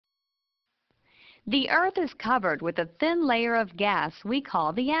The Earth is covered with a thin layer of gas we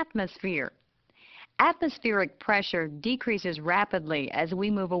call the atmosphere. Atmospheric pressure decreases rapidly as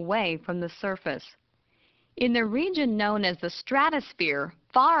we move away from the surface. In the region known as the stratosphere,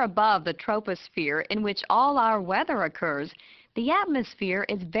 far above the troposphere in which all our weather occurs, the atmosphere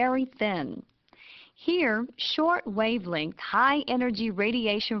is very thin. Here, short wavelength, high-energy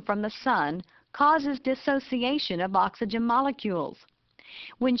radiation from the sun causes dissociation of oxygen molecules.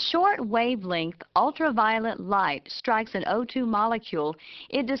 When short wavelength ultraviolet light strikes an O2 molecule,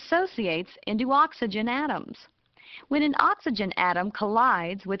 it dissociates into oxygen atoms. When an oxygen atom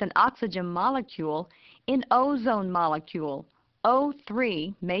collides with an oxygen molecule, an ozone molecule,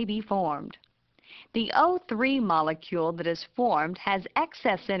 O3, may be formed. The O3 molecule that is formed has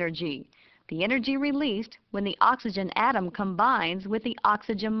excess energy, the energy released when the oxygen atom combines with the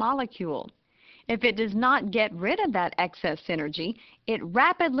oxygen molecule. If it does not get rid of that excess energy, it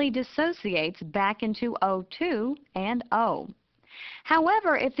rapidly dissociates back into O2 and O.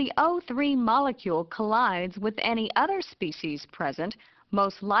 However, if the O3 molecule collides with any other species present,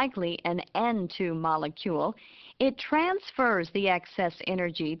 most likely an N2 molecule, it transfers the excess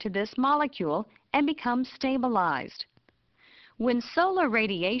energy to this molecule and becomes stabilized. When solar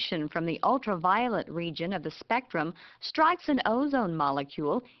radiation from the ultraviolet region of the spectrum strikes an ozone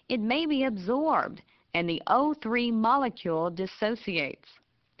molecule, it may be absorbed, and the O3 molecule dissociates.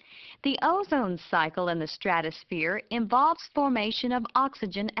 The ozone cycle in the stratosphere involves formation of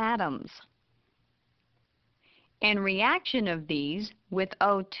oxygen atoms and reaction of these with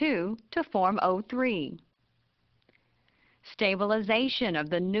O2 to form O3. Stabilization of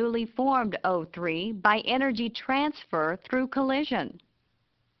the newly formed O3 by energy transfer through collision,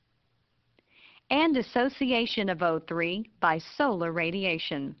 and dissociation of O3 by solar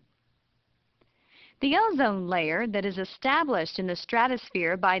radiation. The ozone layer that is established in the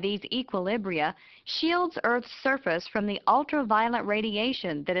stratosphere by these equilibria shields Earth's surface from the ultraviolet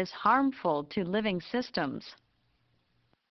radiation that is harmful to living systems.